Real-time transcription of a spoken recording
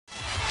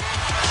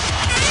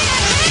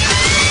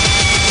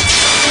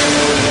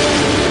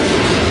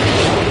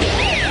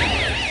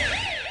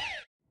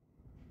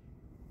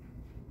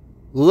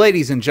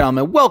Ladies and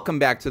gentlemen, welcome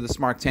back to the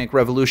Smart Tank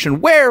Revolution,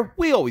 where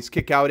we always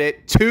kick out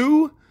at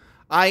 2.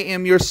 I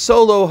am your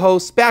solo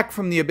host, back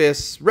from the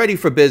abyss, ready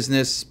for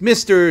business,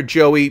 Mr.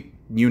 Joey,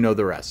 you know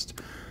the rest.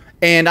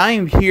 And I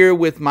am here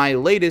with my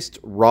latest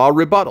Raw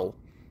rebuttal,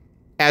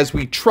 as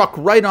we truck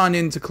right on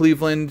into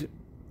Cleveland,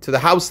 to the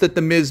house that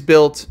The Miz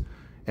built,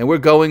 and we're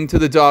going to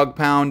the Dog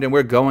Pound, and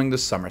we're going to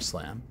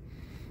Summerslam.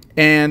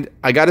 And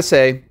I gotta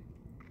say,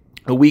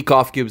 a week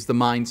off gives the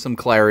mind some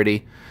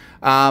clarity.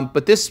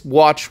 But this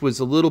watch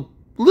was a little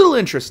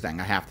interesting,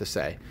 I have to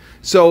say.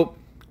 So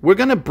we're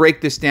going to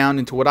break this down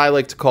into what I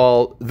like to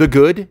call the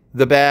good,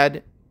 the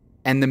bad,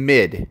 and the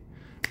mid.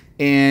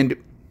 And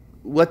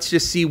let's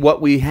just see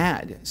what we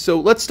had. So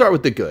let's start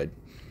with the good.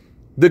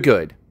 The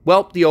good.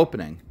 Well, the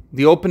opening.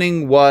 The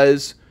opening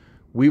was,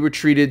 we were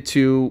treated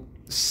to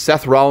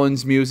Seth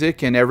Rollins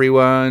music and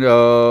everyone, you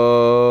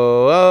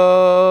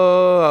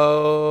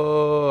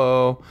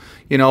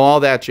know, all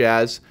that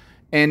jazz.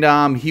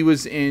 And he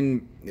was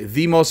in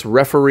the most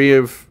referee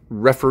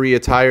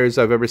attires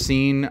I've ever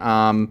seen.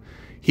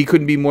 He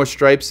couldn't be more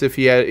stripes if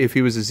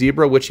he was a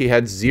zebra, which he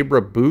had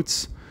zebra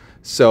boots.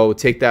 So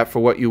take that for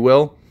what you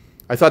will.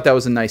 I thought that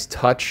was a nice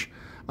touch.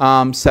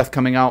 Seth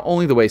coming out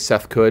only the way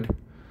Seth could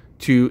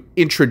to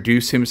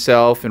introduce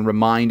himself and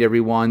remind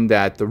everyone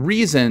that the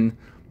reason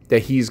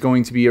that he's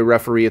going to be a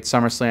referee at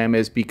SummerSlam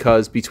is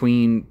because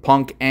between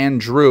Punk and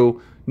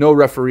Drew, no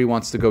referee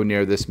wants to go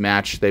near this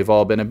match. They've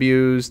all been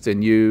abused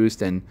and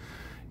used, and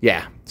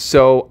yeah,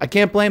 so I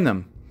can't blame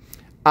them.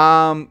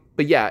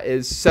 But yeah,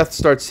 as Seth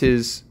starts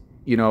his,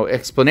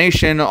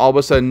 explanation, all of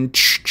a sudden,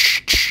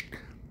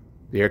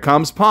 here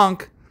comes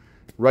Punk,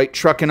 right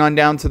trucking on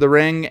down to the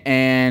ring,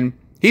 and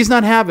he's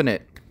not having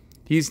it.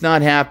 He's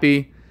not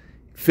happy.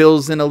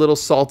 Phil's in a little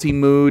salty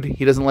mood.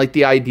 He doesn't like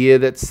the idea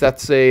that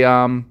Seth's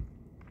a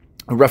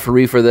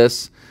referee for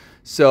this.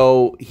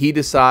 So he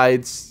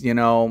decides,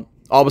 all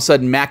of a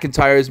sudden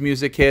McIntyre's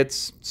music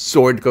hits,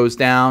 sword goes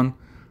down,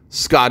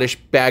 Scottish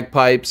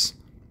bagpipes.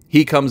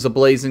 He comes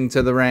ablazing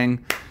to the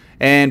ring.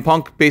 And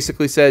Punk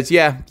basically says,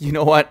 yeah, you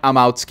know what? I'm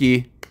out,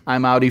 Ski.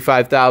 I'm out,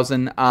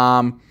 E5000.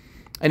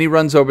 And he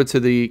runs over to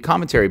the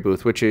commentary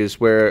booth, which is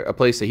a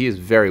place that he is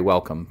very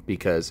welcome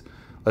because,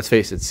 let's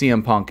face it,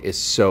 CM Punk is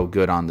so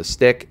good on the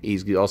stick.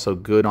 He's also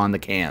good on the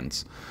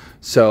cans.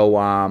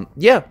 So,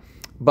 yeah.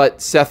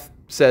 But Seth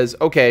says,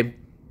 okay,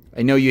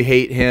 I know you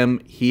hate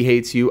him. He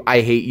hates you.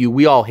 I hate you.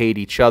 We all hate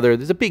each other.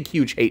 There's a big,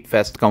 huge hate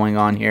fest going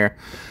on here.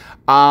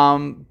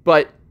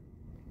 But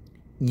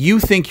you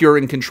think you're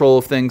in control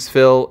of things,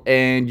 Phil,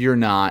 and you're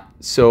not.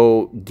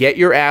 So get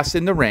your ass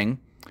in the ring,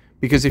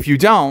 because if you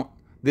don't,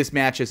 this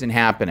match isn't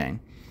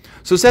happening.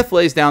 So Seth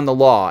lays down the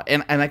law,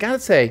 and I gotta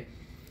say,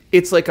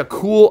 it's like a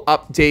cool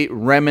update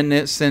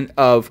reminiscent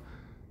of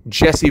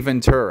Jesse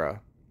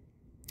Ventura.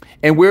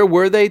 And where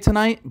were they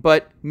tonight?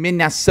 But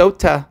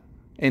Minnesota.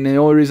 And the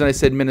only reason I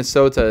said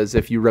Minnesota is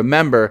if you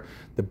remember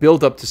the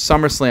build-up to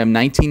SummerSlam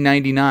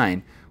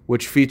 1999,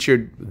 which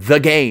featured The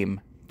Game,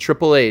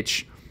 Triple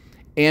H,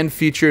 and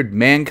featured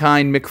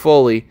Mankind Mick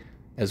Foley,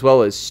 as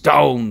well as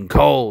Stone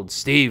Cold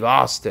Steve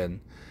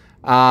Austin,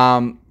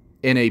 in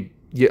a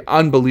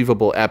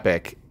unbelievable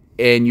epic.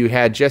 And you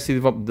had Jesse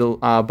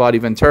Body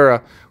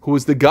Ventura, who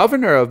was the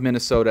governor of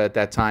Minnesota at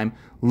that time,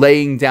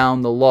 laying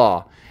down the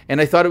law. And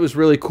I thought it was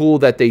really cool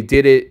that they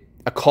did it,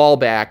 a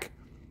callback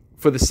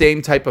for the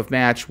same type of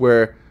match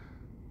where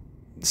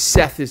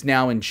Seth is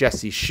now in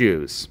Jesse's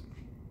shoes.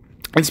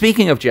 And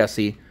speaking of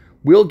Jesse,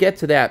 we'll get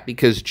to that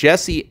because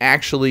Jesse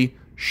actually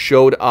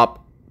showed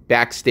up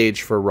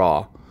backstage for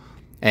Raw.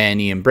 And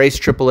he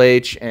embraced Triple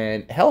H,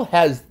 and hell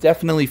has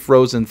definitely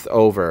frozen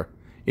over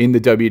in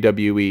the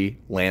WWE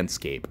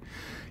landscape.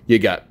 You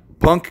got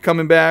Punk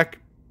coming back.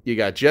 You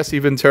got Jesse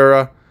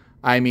Ventura.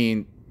 I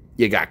mean,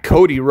 you got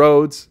Cody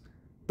Rhodes.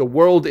 The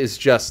world is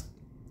just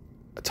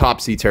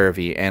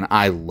topsy-turvy, and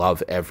I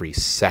love every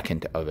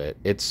second of it.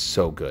 It's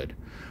so good.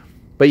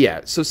 But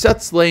yeah, so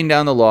Seth's laying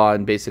down the law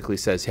and basically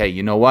says, hey,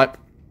 you know what?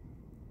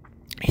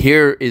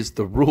 Here is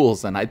the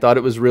rules, and I thought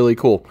it was really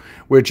cool.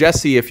 Where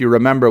Jesse, if you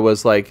remember,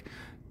 was like,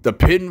 the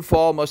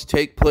pinfall must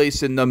take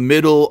place in the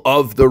middle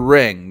of the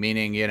ring,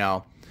 meaning,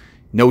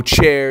 no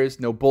chairs,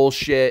 no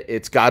bullshit.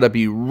 It's got to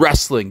be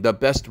wrestling. The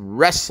best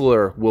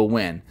wrestler will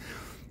win.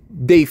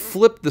 They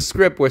flipped the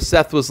script where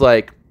Seth was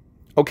like,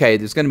 okay,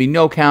 there's going to be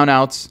no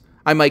countouts.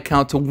 I might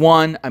count to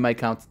 1. I might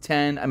count to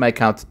 10. I might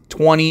count to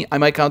 20. I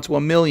might count to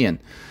 1,000,000.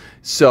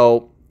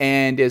 So,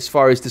 and as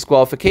far as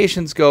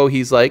disqualifications go,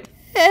 he's like,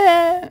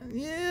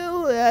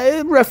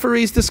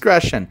 referee's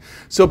discretion.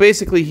 So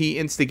basically, he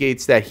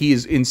instigates that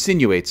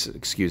insinuates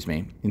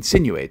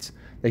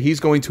that he's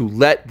going to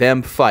let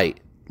them fight.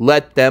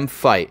 Let them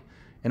fight.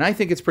 And I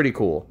think it's pretty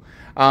cool.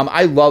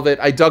 I love it.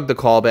 I dug the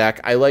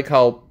callback. I like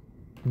how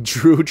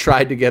Drew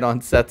tried to get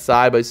on Seth's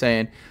side by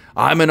saying,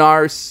 I'm an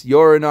arse,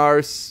 you're an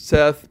arse,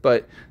 Seth,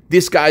 but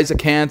this guy's a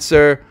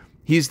cancer.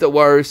 He's the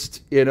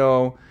worst,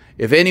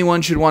 If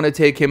anyone should want to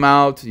take him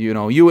out,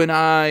 you and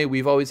I,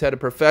 we've always had a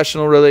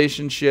professional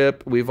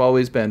relationship. We've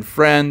always been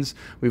friends.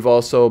 We've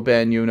also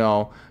been,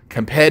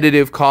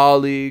 competitive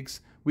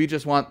colleagues. We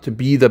just want to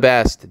be the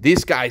best.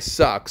 This guy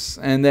sucks.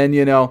 And then,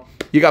 you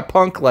got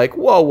Punk like,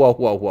 whoa, whoa,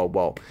 whoa, whoa,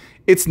 whoa.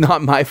 It's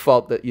not my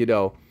fault that,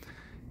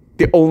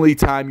 the only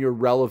time you're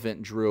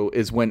relevant, Drew,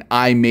 is when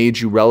I made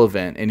you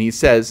relevant. And he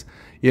says,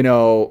 I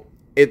hope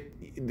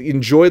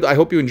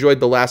you enjoyed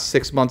the last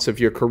 6 months of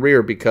your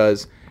career,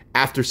 because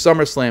after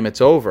SummerSlam,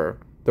 it's over.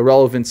 The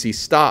relevancy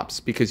stops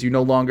because you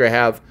no longer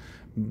have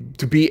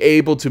to be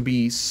able to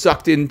be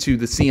sucked into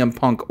the CM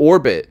Punk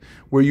orbit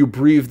where you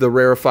breathe the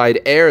rarefied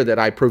air that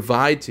I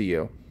provide to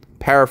you.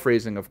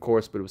 Paraphrasing, of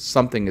course, but it was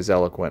something as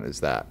eloquent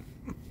as that.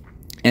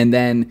 And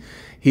then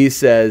he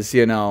says,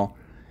 Drew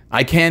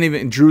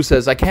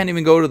says, I can't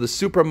even go to the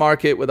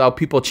supermarket without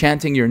people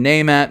chanting your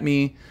name at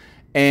me.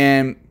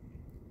 And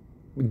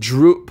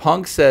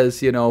Punk says,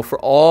 for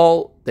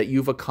all that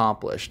you've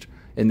accomplished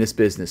in this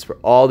business, for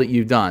all that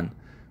you've done,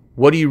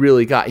 what do you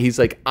really got? He's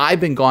like, I've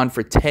been gone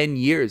for 10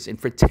 years, and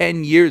for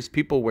 10 years,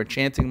 people were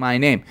chanting my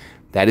name.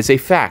 That is a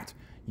fact.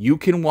 You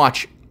can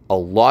watch a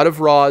lot of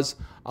Raws,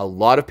 a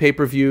lot of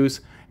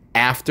pay-per-views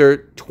after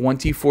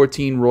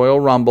 2014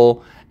 Royal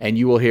Rumble, and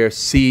you will hear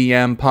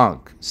CM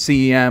Punk,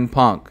 CM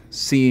Punk,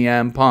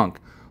 CM Punk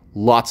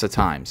lots of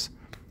times.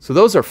 So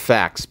those are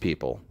facts,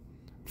 people.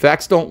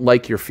 Facts don't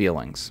like your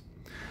feelings.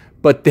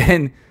 But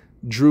then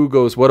Drew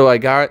goes, what do I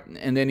got?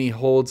 And then he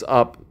holds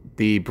up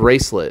the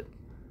bracelet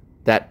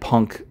that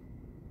Punk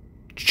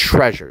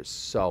treasures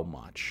so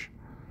much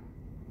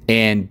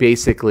and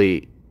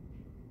basically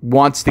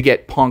wants to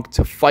get Punk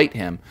to fight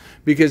him,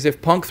 because if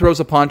Punk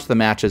throws a punch, the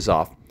match is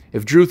off.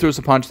 If Drew throws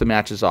a punch, the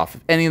match is off.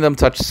 If any of them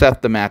touch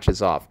Seth, the match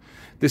is off.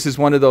 This is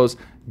one of those,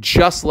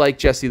 just like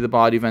Jesse the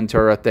Body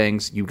Ventura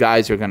things, you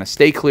guys are going to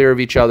stay clear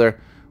of each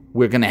other.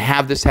 We're going to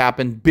have this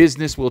happen.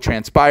 Business will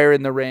transpire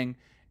in the ring.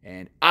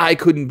 And I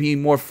couldn't be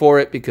more for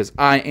it, because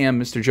I am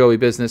Mr. Joey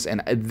Business,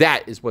 and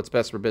that is what's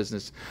best for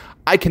business.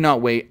 I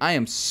cannot wait. I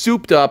am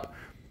souped up.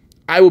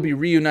 I will be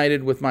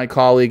reunited with my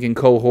colleague and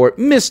cohort,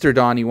 Mr.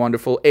 Donnie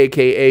Wonderful,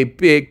 a.k.a.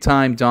 Big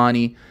Time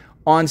Donnie,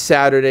 on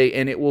Saturday,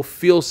 and it will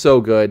feel so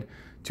good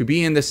to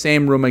be in the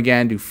same room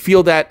again, to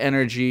feel that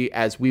energy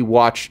as we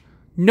watch,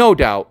 no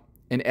doubt,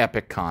 an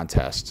epic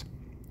contest.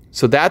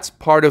 So that's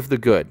part of the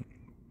good.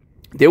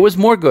 There was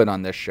more good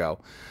on this show.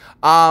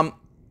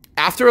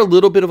 After a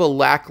little bit of a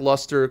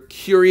lackluster,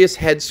 curious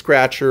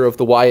head-scratcher of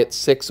the Wyatt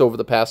Six over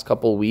the past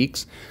couple of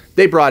weeks,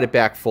 they brought it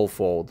back full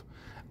fold.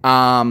 You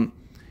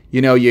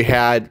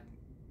had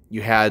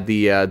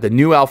the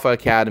new Alpha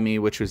Academy,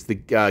 which was the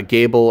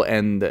Gable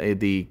and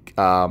the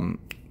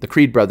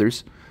Creed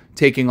brothers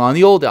taking on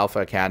the old Alpha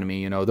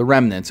Academy. The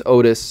remnants,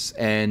 Otis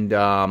and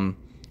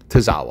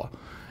Tozawa.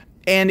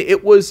 And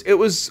it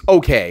was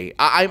okay.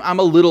 I'm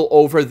a little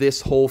over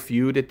this whole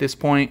feud at this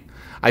point.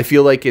 I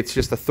feel like it's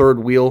just a third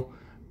wheel.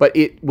 But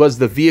it was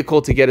the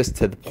vehicle to get us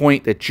to the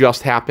point that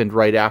just happened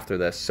right after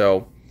this.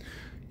 So,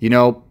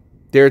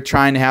 they're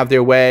trying to have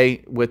their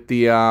way with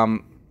the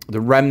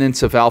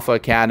remnants of Alpha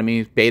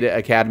Academy, Beta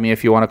Academy,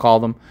 if you want to call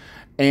them.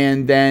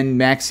 And then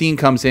Maxine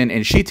comes in,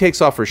 and she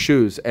takes off her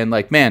shoes. And,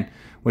 man,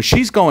 when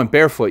she's going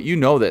barefoot, you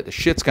know that the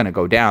shit's going to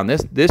go down.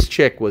 This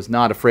chick was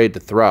not afraid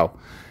to throw.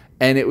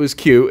 And it was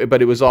cute,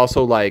 but it was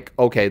also like,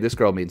 okay, this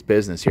girl means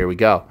business. Here we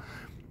go.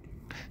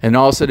 And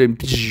all of a sudden,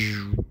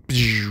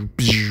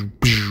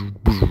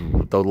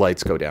 the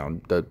lights go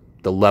down,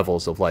 the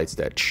levels of lights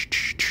that,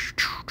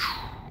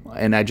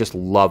 and I just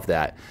love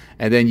that.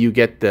 And then you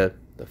get the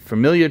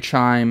familiar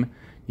chime,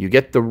 you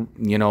get the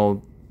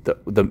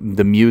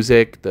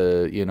music,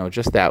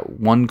 just that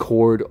one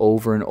chord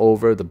over and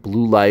over, the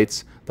blue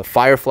lights, the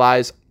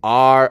fireflies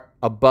are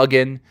a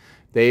buggin',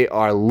 they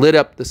are lit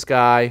up the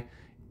sky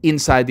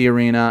inside the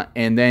arena,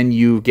 and then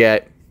you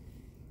get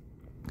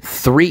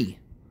 3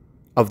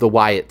 of the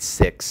Wyatt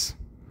Six.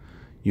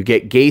 You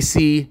get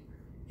Gacy,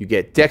 you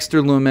get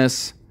Dexter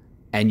Lumis,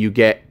 and you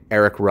get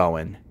Eric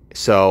Rowan.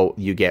 So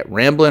you get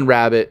Ramblin'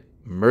 Rabbit,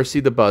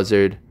 Mercy the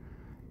Buzzard,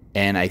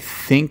 and I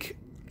think,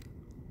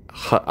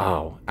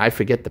 I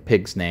forget the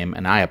pig's name,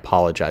 and I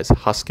apologize.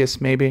 Huskus,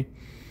 maybe?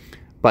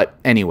 But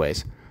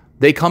anyways,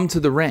 they come to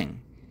the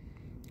ring,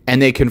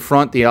 and they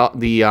confront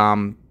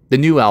the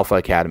new Alpha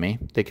Academy.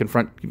 They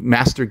confront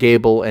Master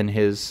Gable and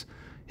his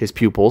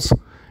pupils,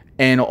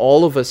 and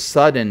all of a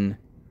sudden,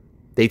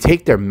 they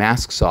take their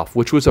masks off,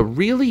 which was a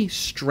really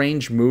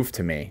strange move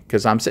to me,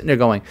 because I'm sitting there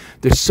going,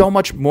 there's so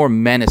much more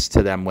menace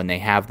to them when they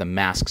have the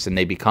masks and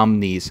they become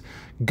these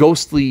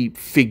ghostly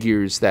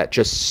figures that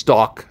just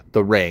stalk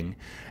the ring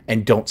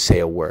and don't say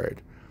a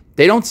word.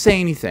 They don't say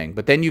anything,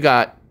 but then you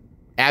got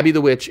Abby the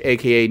Witch,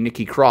 a.k.a.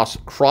 Nikki Cross,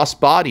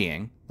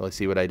 cross-bodying. Let's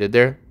see what I did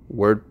there.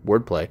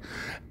 Wordplay.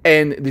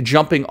 And the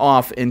jumping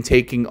off and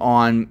taking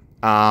on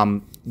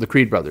the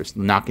Creed brothers,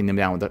 knocking them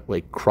down with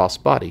a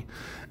cross-body.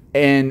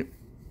 And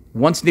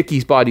once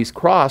Nikki's body's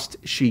crossed,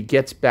 she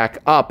gets back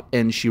up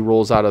and she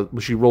rolls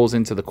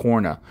into the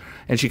corner,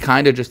 and she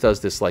kind of just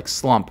does this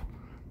slump,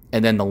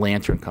 and then the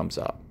lantern comes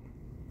up.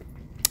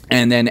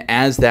 And then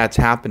as that's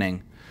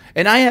happening,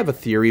 and I have a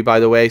theory, by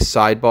the way,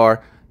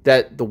 sidebar,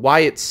 that the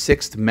Wyatt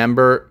 6th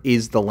member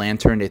is the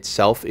lantern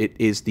itself. It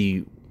is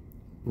the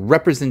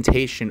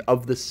representation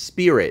of the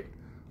spirit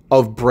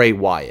of Bray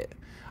Wyatt.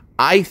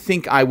 I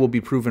think I will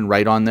be proven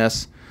right on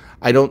this.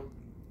 I don't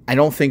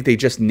think they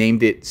just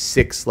named it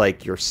 6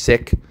 like you're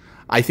sick.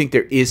 I think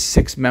there is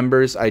 6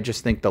 members. I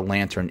just think the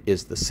Lantern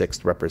is the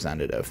 6th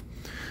representative.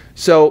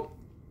 So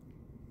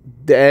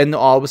then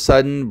all of a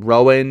sudden,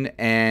 Rowan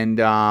and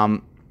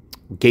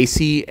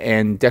Gacy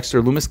and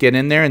Dexter Lumis get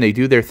in there and they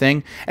do their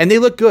thing. And they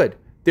look good.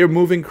 They're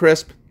moving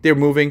crisp. They're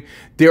moving.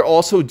 They're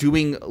also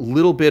doing a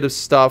little bit of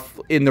stuff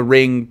in the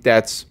ring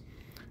that's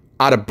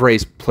out of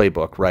Bray's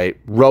playbook, right?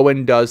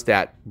 Rowan does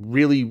that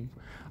really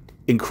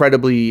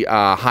incredibly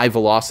high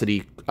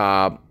velocity,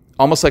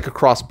 almost like a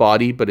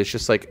crossbody, but it's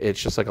just like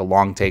a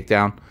long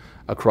takedown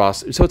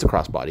across. So it's a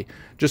crossbody,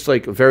 just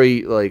like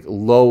very like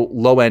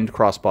low end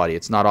crossbody.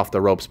 It's not off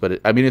the ropes, but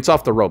it's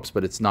off the ropes,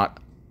 but it's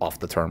not off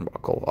the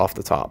turnbuckle, off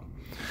the top.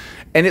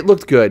 And it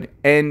looked good,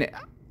 and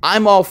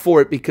I'm all for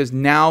it because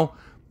now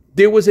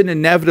there was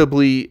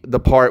inevitably the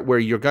part where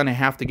you're going to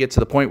have to get to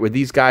the point where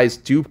these guys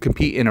do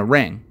compete in a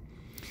ring.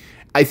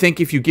 I think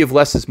if you give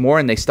less is more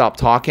and they stop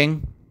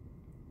talking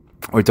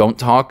or don't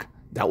talk,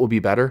 that will be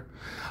better.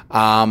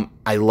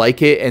 I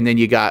like it. And then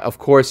you got, of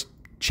course,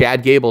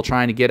 Chad Gable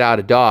trying to get out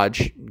of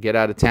Dodge, get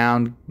out of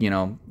town,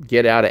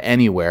 get out of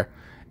anywhere.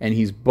 And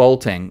he's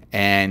bolting.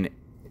 And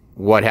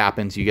what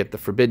happens? You get the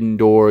forbidden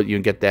door. You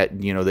get that,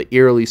 the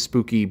eerily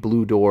spooky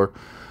blue door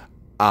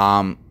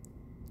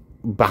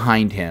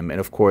behind him. And,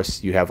 of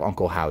course, you have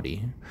Uncle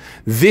Howdy.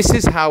 This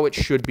is how it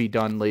should be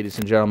done, ladies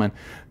and gentlemen.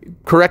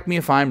 Correct me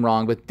if I'm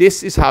wrong, but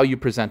this is how you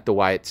present the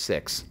Wyatt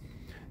Six.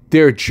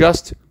 They're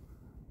just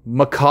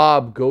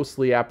macabre,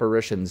 ghostly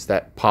apparitions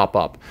that pop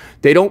up.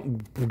 They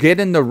don't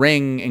get in the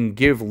ring and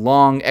give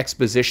long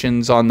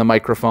expositions on the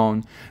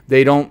microphone.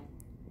 They don't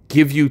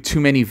give you too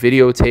many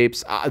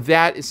videotapes.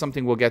 That is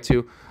something we'll get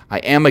to. I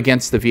am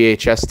against the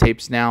VHS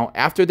tapes now.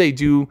 After they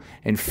do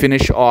and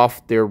finish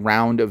off their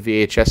round of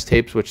VHS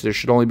tapes, which there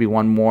should only be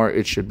one more,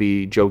 it should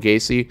be Joe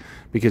Gacy,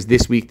 because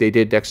this week they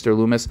did Dexter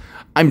Lumis.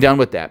 I'm done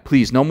with that.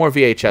 Please, no more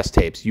VHS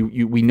tapes.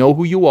 We know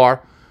who you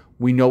are.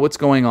 We know what's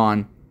going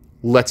on.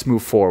 Let's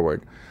move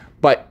forward.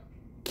 But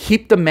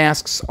keep the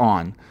masks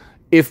on.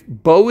 If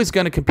Bo is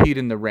going to compete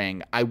in the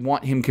ring, I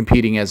want him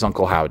competing as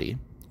Uncle Howdy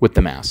with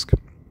the mask.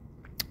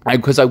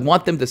 Because I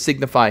want them to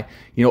signify,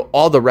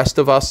 all the rest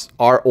of us,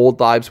 our old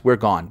lives, we're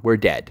gone. We're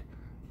dead.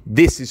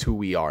 This is who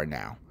we are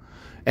now.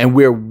 And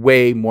we're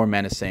way more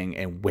menacing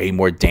and way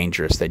more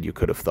dangerous than you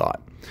could have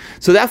thought.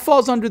 So that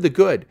falls under the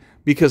good.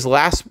 Because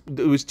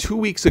it was 2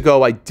 weeks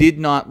ago, I did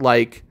not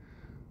like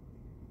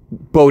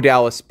Bo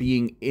Dallas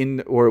being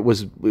in, or it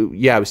was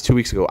 2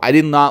 weeks ago. I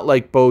did not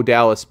like Bo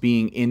Dallas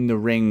being in the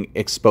ring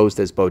exposed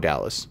as Bo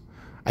Dallas.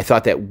 I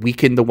thought that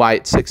weakened the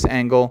Wyatt Six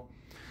angle.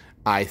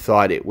 I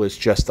thought it was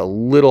just a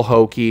little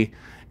hokey,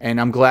 and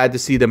I'm glad to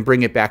see them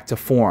bring it back to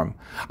form.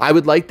 I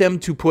would like them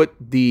to put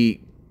the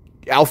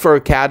Alpha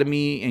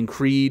Academy and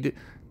Creed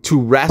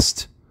to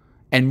rest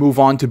and move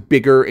on to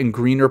bigger and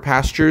greener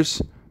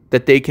pastures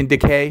that they can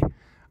decay.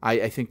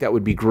 I think that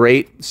would be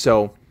great.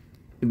 So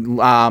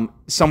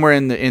somewhere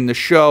in the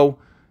show,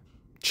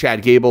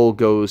 Chad Gable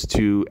goes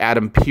to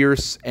Adam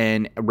Pearce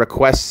and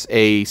requests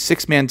a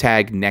 6-man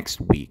tag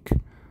next week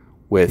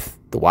with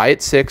the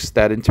Wyatt Six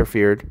that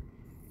interfered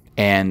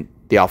and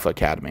the Alpha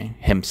Academy,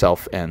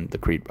 himself and the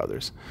Creed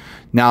brothers.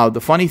 Now, the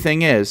funny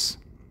thing is,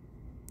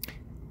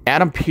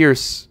 Adam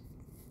Pearce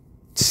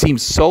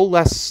seems so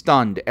less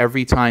stunned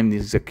every time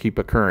these keep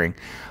occurring.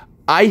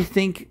 I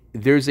think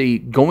there's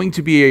going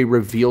to be a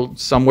reveal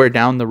somewhere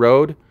down the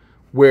road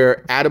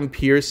where Adam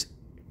Pearce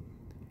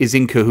is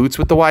in cahoots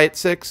with the Wyatt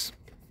Six.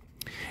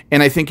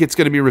 And I think it's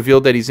going to be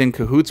revealed that he's in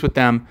cahoots with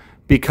them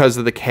because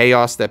of the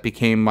chaos that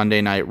became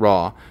Monday Night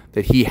Raw,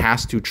 that he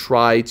has to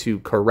try to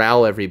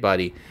corral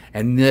everybody.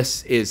 And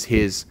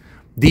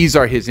these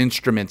are his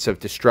instruments of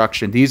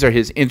destruction. These are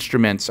his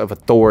instruments of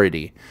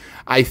authority.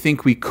 I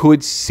think we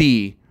could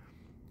see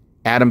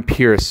Adam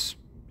Pearce.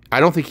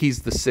 I don't think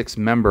he's the 6th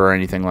member or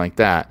anything like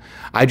that.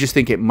 I just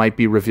think it might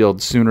be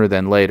revealed sooner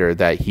than later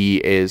that he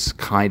is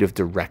kind of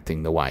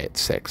directing the Wyatt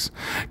Six.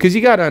 Because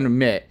you got to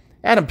admit,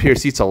 Adam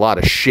Pearce eats a lot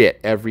of shit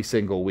every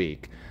single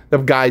week. The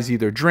guy's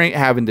either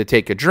having to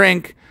take a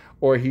drink,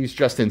 or he's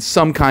just in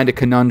some kind of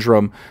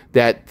conundrum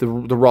that the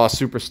Raw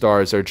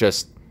superstars are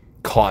just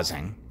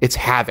causing. It's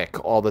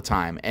havoc all the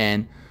time.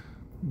 And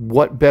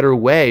what better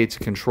way to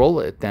control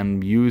it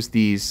than use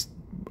these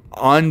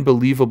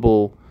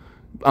unbelievably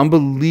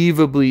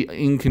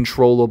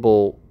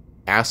incontrollable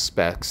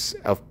aspects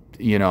of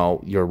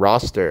your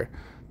roster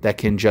that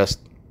can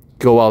just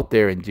go out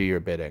there and do your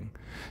bidding.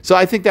 So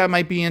I think that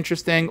might be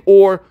interesting,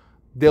 or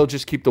they'll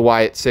just keep the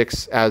Wyatt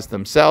Six as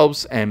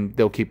themselves and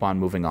they'll keep on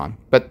moving on.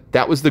 But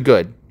that was the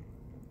good.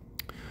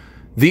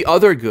 The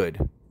other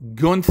good,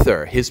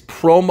 Gunther, his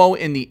promo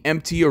in the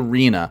empty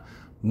arena.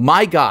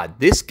 My God,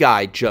 this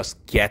guy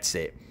just gets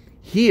it.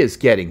 He is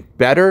getting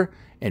better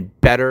and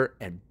better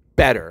and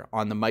better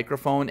on the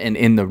microphone and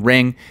in the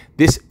ring.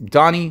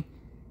 Donnie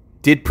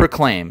did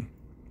proclaim,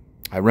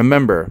 I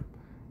remember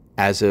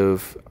as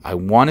of, I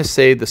want to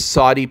say, the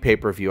Saudi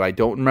pay-per-view. I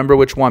don't remember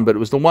which one, but it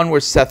was the one where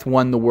Seth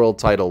won the world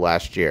title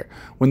last year,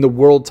 when the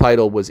world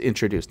title was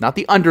introduced. Not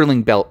the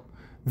underling belt,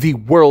 the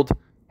world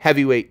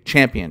heavyweight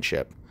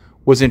championship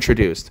was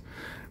introduced.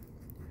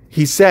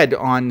 He said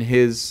on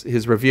his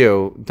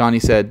review, Donnie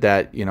said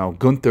that,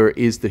 Gunther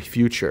is the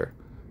future.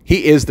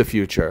 He is the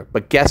future.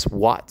 But guess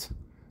what?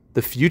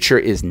 The future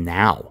is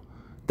now.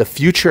 The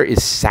future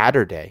is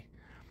Saturday.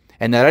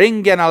 And the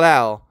Ring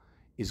General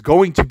is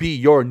going to be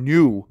your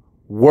new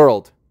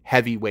world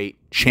heavyweight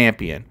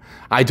champion.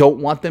 I don't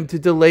want them to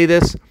delay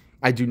this.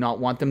 I do not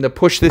want them to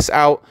push this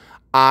out.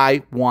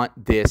 I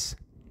want this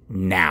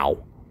now.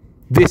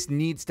 This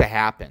needs to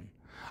happen.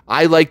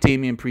 I like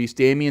Damian Priest.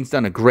 Damian's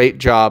done a great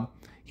job.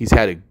 He's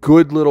had a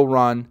good little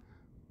run.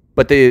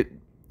 But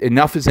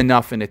enough is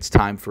enough, and it's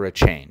time for a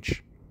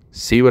change.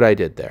 See what I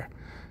did there?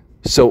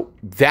 So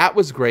that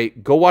was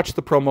great. Go watch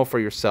the promo for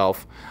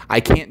yourself. I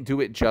can't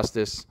do it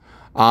justice.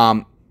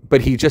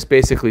 But he just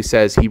basically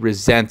says he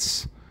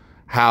resents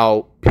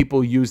how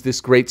people use this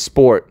great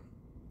sport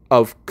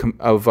of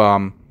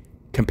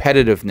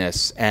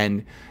competitiveness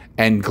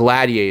and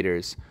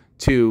gladiators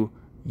to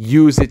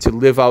use it to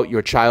live out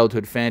your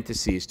childhood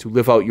fantasies, to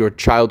live out your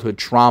childhood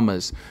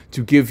traumas,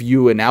 to give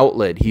you an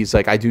outlet. He's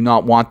like, I do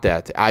not want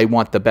that. I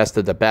want the best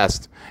of the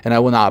best, and I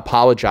will not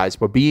apologize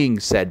for being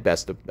said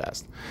best of the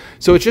best.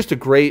 So it's just a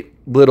great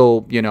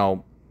little,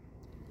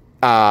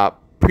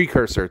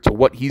 precursor to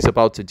what he's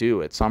about to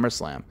do at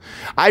SummerSlam.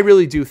 I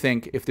really do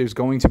think if there's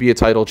going to be a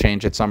title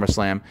change at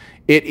SummerSlam,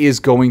 it is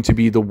going to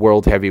be the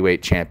World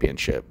Heavyweight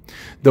Championship.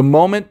 The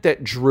moment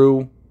that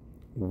Drew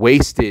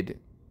wasted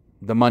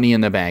the Money in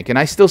the Bank, and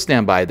I still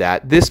stand by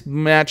that, this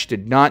match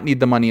did not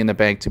need the Money in the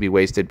Bank to be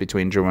wasted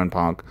between Drew and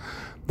Punk.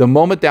 The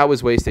moment that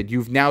was wasted,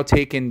 you've now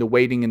taken the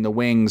waiting in the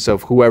wings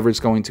of whoever's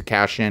going to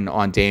cash in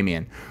on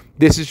Damian.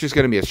 This is just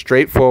going to be a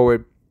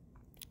straightforward,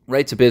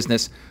 right to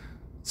business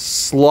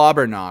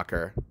slobber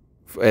knocker,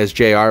 as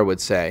JR would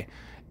say,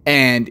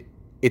 and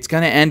it's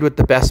going to end with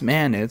the best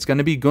man, and it's going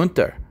to be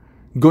Gunther.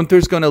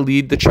 Gunther's going to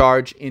lead the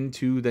charge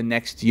into the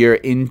next year,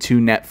 into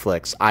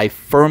Netflix. I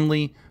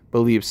firmly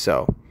believe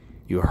so.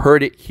 You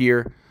heard it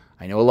here.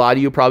 I know a lot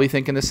of you are probably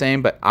thinking the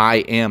same, but I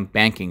am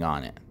banking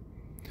on it.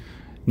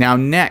 Now,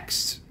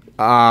 next,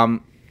 there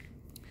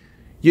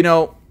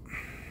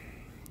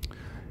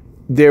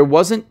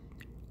wasn't,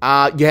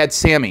 you had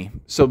Sammy,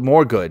 so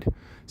more good.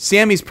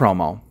 Sammy's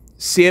promo.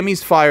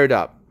 Sammy's fired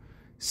up.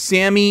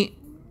 Sammy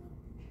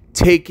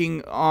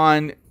taking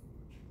on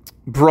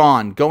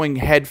Braun, going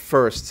head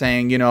first,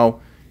 saying,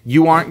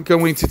 you aren't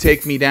going to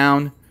take me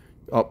down.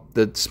 Oh,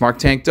 the Smart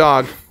Tank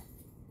dog.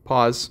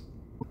 Pause.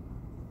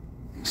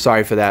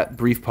 Sorry for that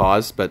brief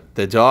pause, but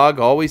the dog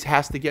always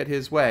has to get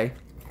his way.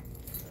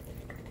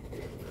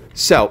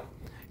 So,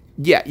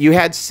 yeah, you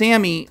had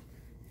Sammy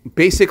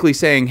basically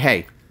saying,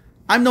 hey,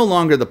 I'm no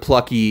longer the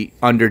plucky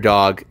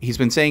underdog. He's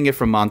been saying it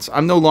for months.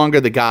 I'm no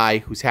longer the guy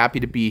who's happy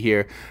to be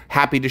here,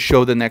 happy to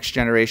show the next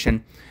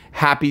generation,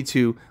 happy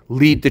to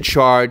lead the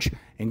charge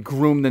and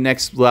groom the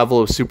next level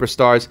of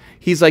superstars.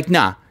 He's like,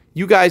 nah,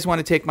 you guys want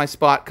to take my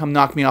spot, come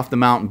knock me off the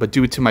mountain, but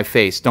do it to my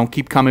face. Don't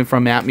keep coming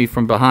at me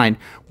from behind,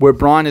 where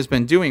Braun has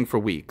been doing for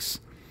weeks.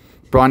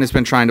 Braun has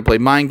been trying to play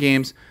mind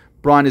games.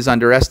 Braun has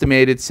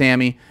underestimated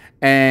Sammy.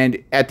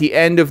 And at the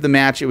end of the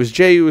match, it was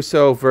it was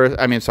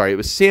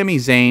Sami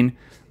Zayn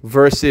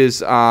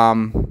versus,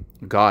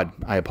 God,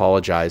 I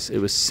apologize. It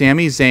was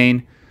Sami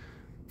Zayn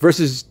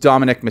versus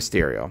Dominic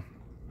Mysterio.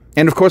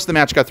 And, of course, the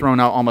match got thrown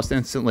out almost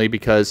instantly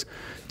because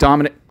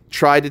Dominic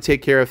tried to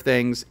take care of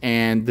things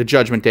and the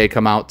Judgment Day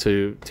come out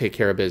to take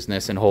care of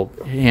business and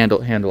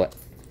handle it.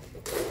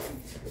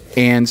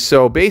 And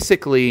so,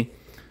 basically,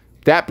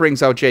 that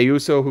brings out Jey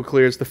Uso, who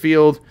clears the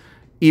field,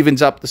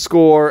 evens up the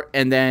score,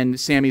 and then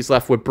Sammy's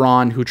left with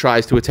Braun, who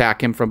tries to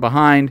attack him from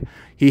behind.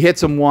 He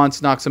hits him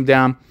once, knocks him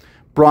down.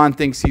 Braun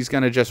thinks he's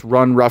going to just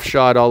run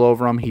roughshod all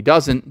over him. He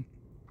doesn't.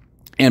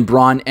 And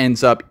Braun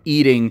ends up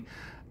eating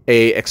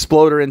a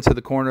exploder into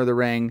the corner of the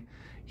ring.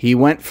 He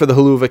went for the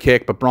haluva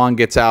kick, but Braun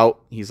gets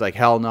out. He's like,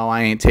 hell no,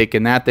 I ain't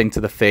taking that thing to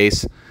the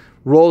face.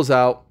 Rolls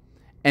out.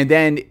 And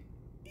then,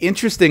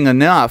 interesting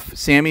enough,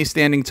 Sammy's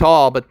standing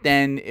tall, but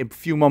then a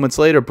few moments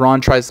later,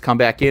 Braun tries to come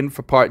back in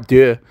for part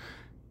deux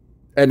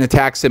and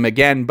attacks him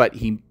again, but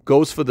he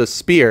goes for the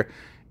spear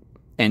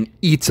and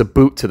eats a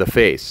boot to the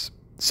face.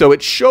 So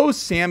it shows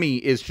Sammy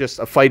is just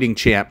a fighting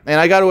champ.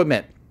 And I got to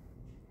admit,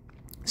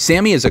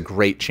 Sammy is a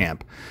great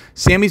champ.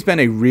 Sammy's been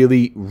a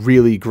really,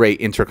 really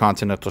great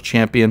Intercontinental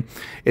Champion.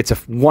 It's a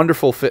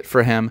wonderful fit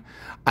for him.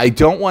 I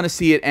don't want to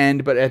see it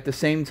end, but at the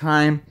same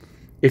time,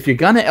 if you're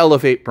going to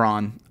elevate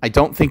Braun, I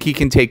don't think he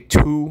can take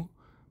 2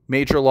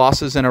 major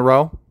losses in a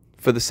row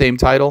for the same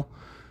title.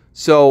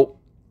 So,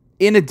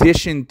 in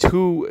addition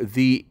to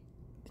the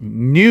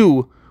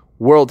new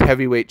World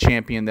Heavyweight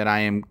Champion that I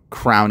am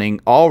crowning,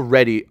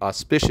 already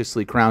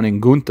auspiciously crowning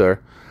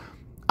Gunther,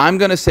 I'm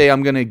going to say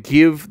I'm going to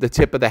give the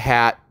tip of the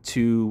hat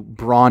to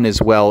Braun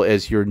as well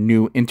as your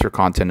new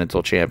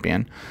Intercontinental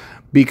Champion,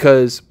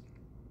 because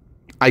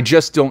I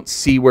just don't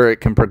see where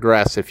it can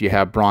progress if you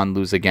have Braun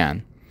lose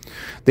again.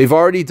 They've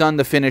already done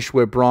the finish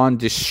where Braun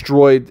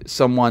destroyed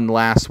someone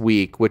last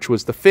week, which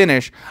was the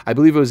finish. I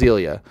believe it was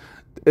Ilya.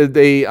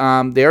 They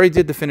already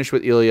did the finish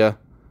with Ilya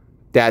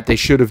that they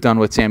should have done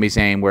with Sami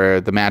Zayn,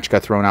 where the match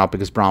got thrown out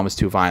because Braun was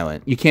too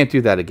violent. You can't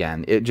do that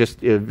again.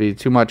 It'd be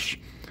too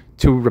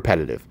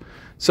repetitive.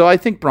 So I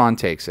think Braun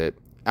takes it.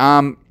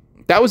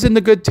 That was in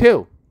the good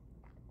too.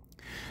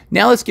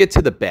 Now let's get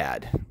to the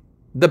bad.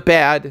 The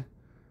bad.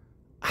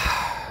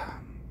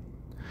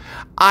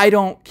 I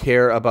don't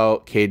care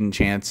about Caden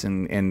Chance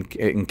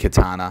and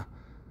Katana.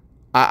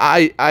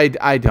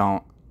 I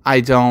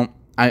don't.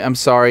 I'm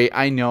sorry.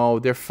 I know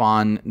they're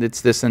fun.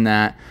 It's this and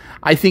that.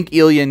 I think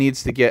Ilya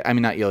needs to get. I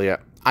mean, not Ilya.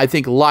 I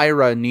think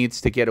Lyra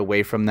needs to get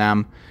away from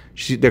them.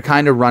 They're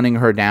kind of running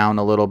her down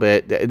a little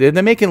bit.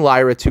 They're making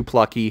Lyra too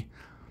plucky.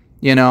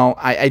 You know,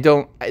 I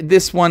don't.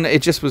 This one,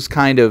 it just was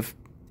kind of.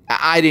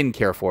 I didn't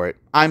care for it.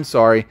 I'm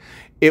sorry.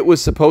 It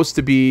was supposed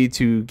to be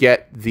to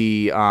get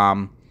the,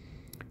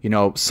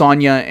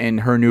 Sonya and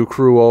her new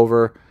crew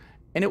over,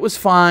 and it was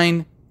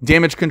fine.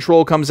 Damage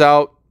Control comes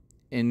out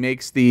and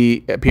makes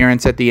the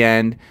appearance at the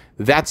end.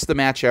 That's the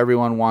match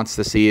everyone wants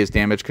to see, is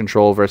Damage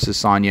Control versus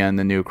Sonya and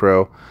the new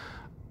crew.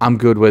 I'm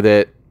good with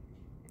it.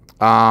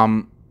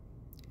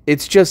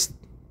 It's just,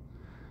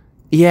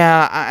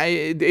 yeah,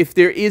 if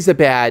there is a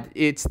bad,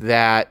 it's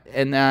that.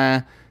 And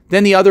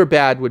then the other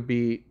bad would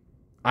be,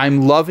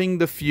 I'm loving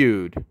the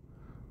feud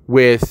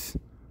with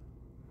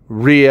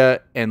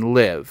Rhea and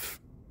Liv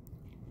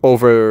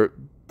over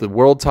the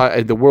world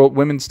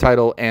women's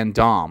title and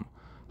Dom.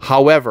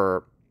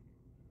 However,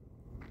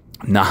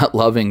 not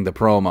loving the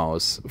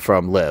promos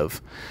from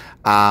Liv.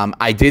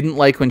 I didn't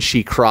like when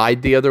she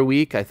cried the other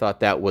week. I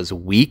thought that was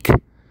weak.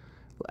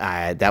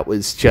 That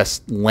was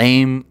just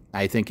lame.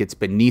 I think it's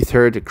beneath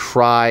her to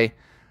cry.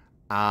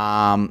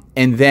 And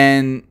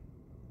then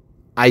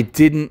I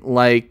didn't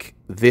like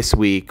this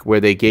week where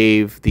they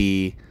gave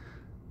the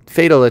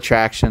Fatal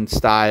Attraction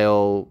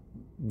style,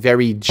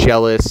 very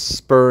jealous,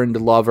 spurned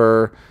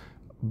lover,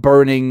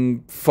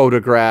 burning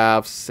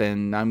photographs,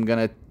 and I'm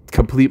going to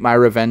complete my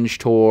revenge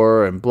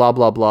tour, and blah,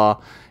 blah,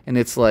 blah. And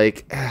it's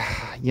like,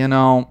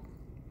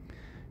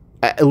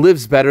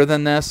 Liv's better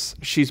than this.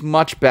 She's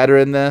much better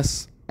in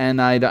this,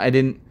 and I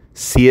didn't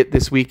see it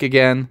this week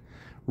again.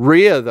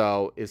 Rhea,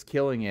 though, is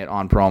killing it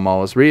on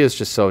promos. Rhea's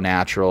just so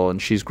natural, and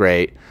she's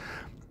great.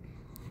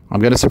 I'm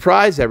going to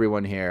surprise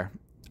everyone here.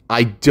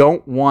 I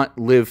don't want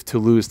Liv to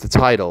lose the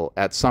title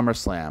at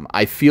SummerSlam.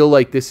 I feel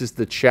like this is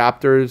the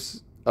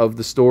chapters of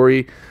the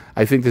story.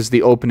 I think this is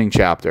the opening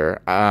chapter.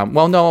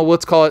 No,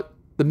 let's call it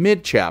the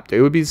mid-chapter.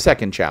 It would be the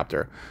second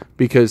chapter,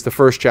 because the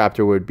first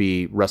chapter would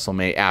be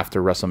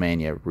after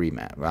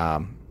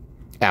WrestleMania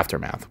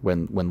aftermath,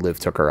 when Liv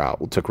took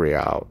Rhea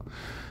out.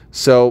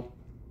 So,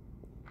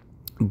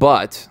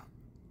 but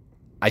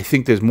I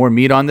think there's more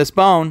meat on this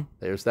bone.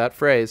 There's that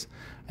phrase.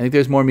 I think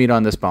there's more meat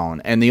on this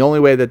bone. And the only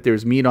way that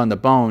there's meat on the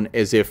bone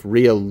is if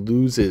Rhea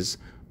loses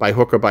by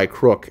hook or by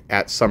crook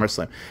at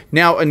SummerSlam.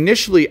 Now,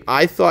 initially,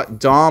 I thought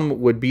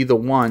Dom would be the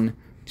one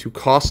to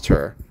cost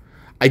her.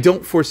 I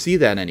don't foresee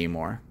that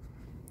anymore.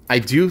 I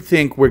do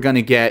think we're going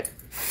to get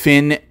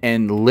Finn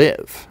and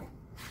Liv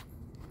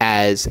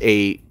as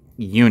a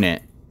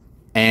unit.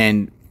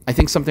 And I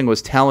think something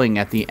was telling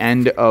at the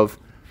end of,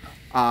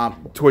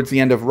 towards the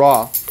end of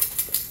Raw,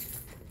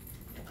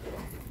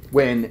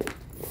 when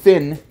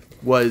Finn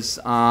was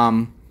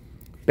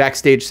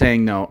backstage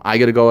saying, no, I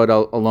got to go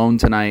out alone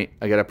tonight.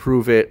 I got to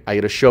prove it. I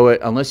got to show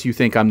it, unless you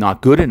think I'm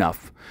not good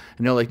enough.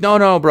 And they're like,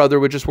 no, brother,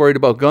 we're just worried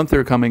about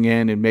Gunther coming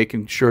in and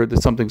making sure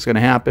that something's going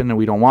to happen, and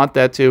we don't want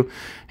that to.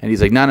 And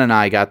he's like, no,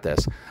 I got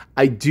this.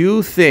 I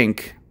do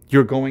think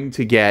you're going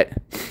to get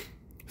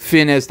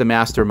Finn as the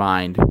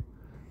mastermind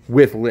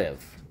with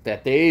Liv.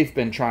 That they've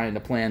been trying to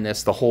plan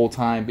this the whole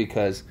time,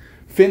 because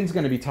Finn's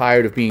going to be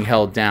tired of being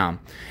held down.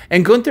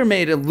 And Gunther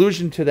made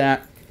allusion to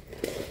that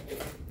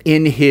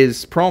in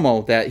his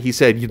promo, that he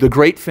said, the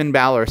great Finn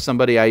Balor,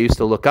 somebody I used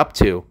to look up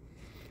to,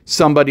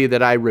 somebody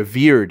that I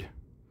revered,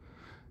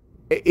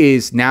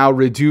 is now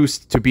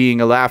reduced to being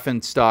a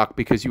laughingstock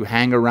because you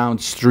hang around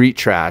street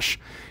trash.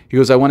 He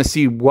goes, I want to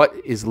see what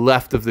is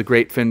left of the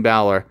great Finn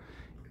Balor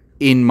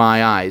in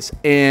my eyes.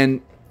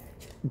 And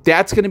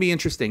that's going to be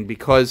interesting,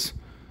 because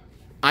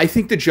I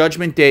think the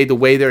Judgment Day, the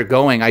way they're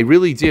going, I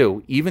really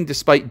do, even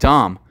despite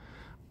Dom,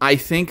 I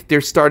think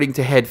they're starting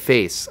to head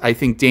face. I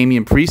think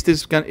Damian Priest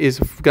is going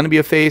to be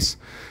a face.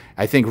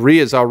 I think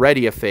Rhea's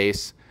already a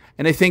face.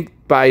 And I think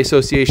by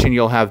association,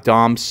 you'll have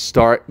Dom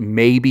start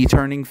maybe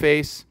turning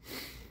face.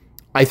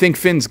 I think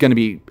Finn's going to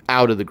be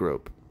out of the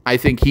group. I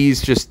think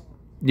he's just,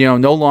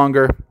 no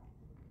longer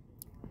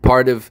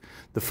part of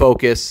the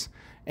focus.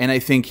 And I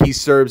think he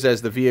serves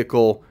as the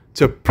vehicle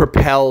to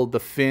propel the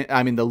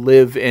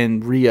Liv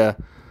and Rhea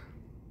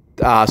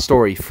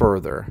story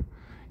further.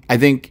 I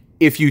think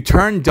if you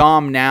turn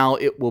Dom now,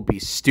 it will be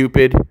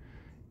stupid.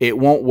 It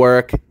won't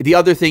work. The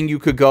other thing you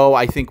could go,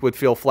 I think would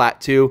feel flat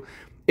too,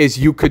 is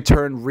you could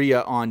turn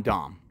Rhea on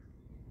Dom.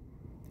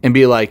 and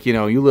be like, you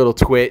know, you little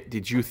twit,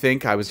 did you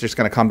think I was just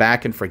going to come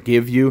back and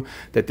forgive you,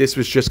 that this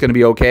was just going to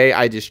be okay?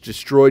 I just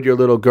destroyed your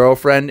little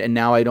girlfriend, and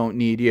now I don't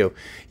need you.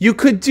 You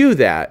could do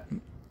that,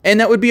 and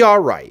that would be all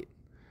right.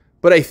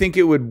 But I think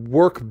it would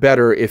work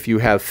better if you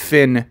have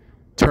Finn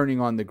turning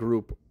on the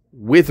group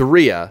with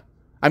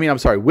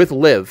with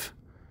Liv,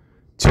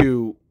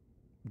 to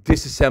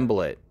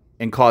disassemble it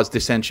and cause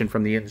dissension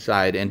from the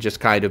inside and just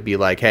kind of be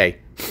like, hey,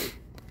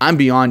 I'm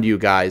beyond you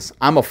guys.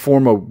 I'm a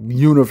former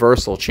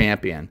Universal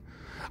Champion.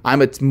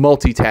 I'm a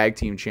multi-tag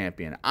team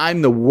champion.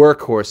 I'm the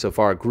workhorse of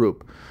our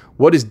group.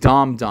 What has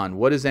Dom done?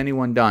 What has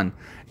anyone done?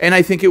 And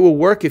I think it will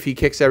work if he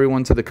kicks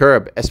everyone to the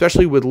curb,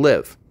 especially with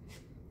Liv.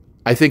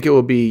 I think it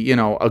will be, you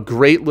know, a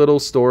great little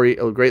story,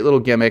 a great little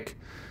gimmick.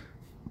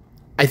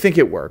 I think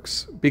it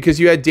works because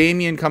you had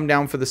Damian come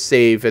down for the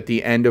save at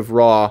the end of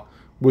Raw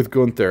with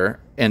Gunther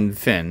and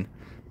Finn.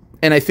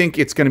 And I think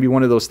it's going to be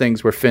one of those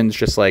things where Finn's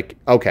just like,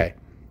 okay,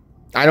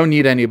 I don't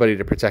need anybody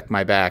to protect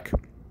my back.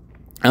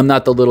 I'm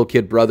not the little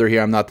kid brother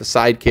here. I'm not the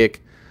sidekick.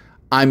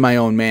 I'm my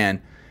own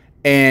man.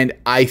 And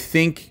I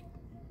think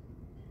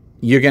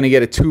you're going to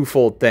get a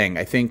twofold thing.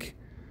 I think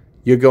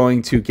you're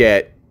going to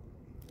get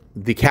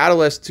the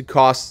catalyst to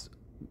cost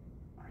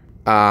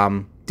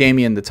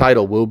Damian the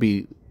title will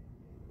be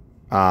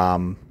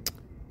Finn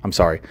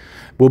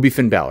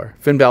Balor.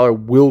 Finn Balor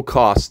will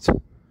cost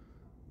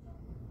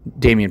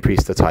Damian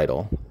Priest the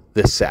title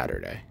this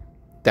Saturday.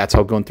 That's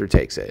how Gunther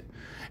takes it.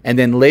 And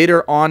then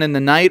later on in the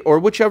night, or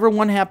whichever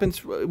one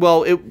happens,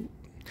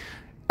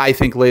 I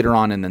think later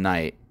on in the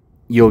night,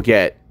 you'll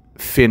get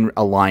Finn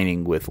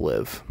aligning with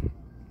Liv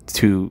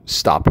to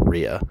stop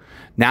Rhea.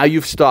 Now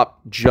you've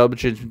stopped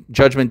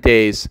Judgment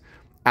Day's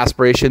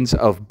aspirations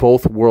of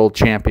both world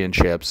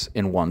championships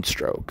in one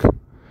stroke.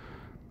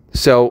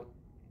 So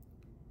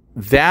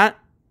that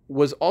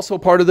was also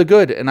part of the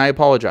good, and I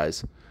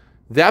apologize.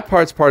 That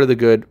part's part of the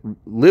good.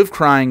 Liv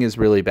crying is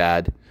really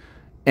bad.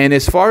 And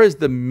as far as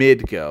the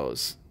mid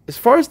goes,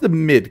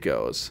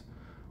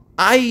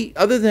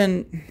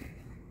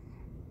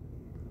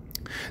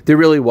 there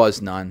really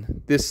was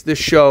none. This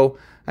show,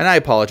 and I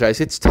apologize,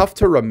 it's tough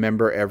to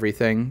remember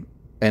everything,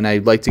 and I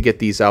like to get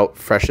these out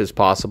fresh as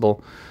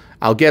possible.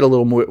 I'll get a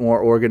little more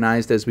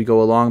organized as we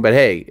go along, but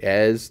hey,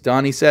 as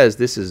Donnie says,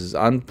 this is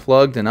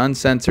unplugged and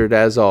uncensored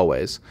as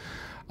always.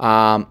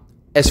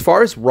 As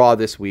far as Raw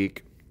this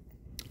week,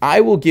 I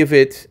will give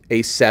it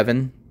a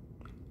 7.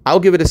 I'll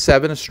give it a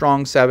 7, a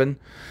strong 7.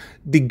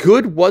 The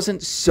good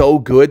wasn't so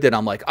good that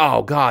I'm like,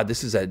 oh God,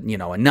 this is a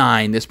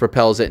 9. This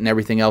propels it, and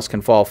everything else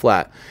can fall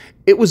flat.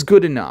 It was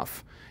good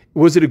enough.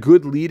 Was it a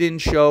good lead-in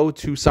show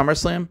to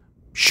SummerSlam?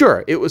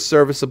 Sure, it was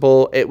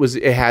serviceable.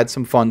 It had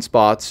some fun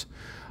spots.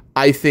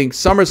 I think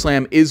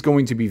SummerSlam is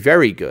going to be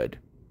very good.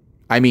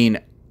 I mean,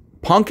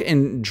 Punk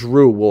and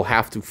Drew will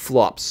have to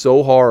flop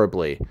so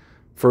horribly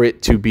for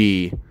it to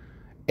be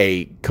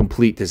a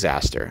complete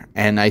disaster.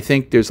 And I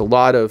think there's a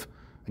lot of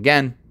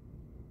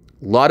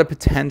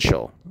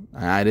potential.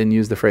 I didn't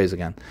use the phrase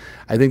again.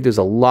 I think there's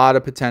a lot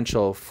of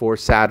potential for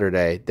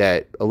Saturday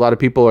that a lot of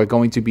people are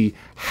going to be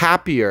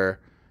happier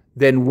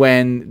than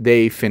when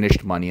they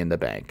finished Money in the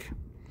Bank.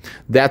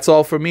 That's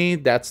all for me.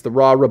 That's the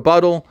Raw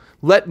Rebuttal.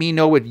 Let me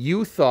know what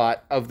you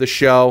thought of the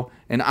show,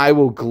 and I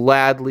will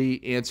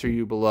gladly answer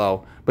you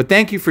below. But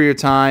thank you for your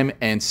time,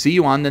 and see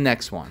you on the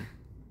next one.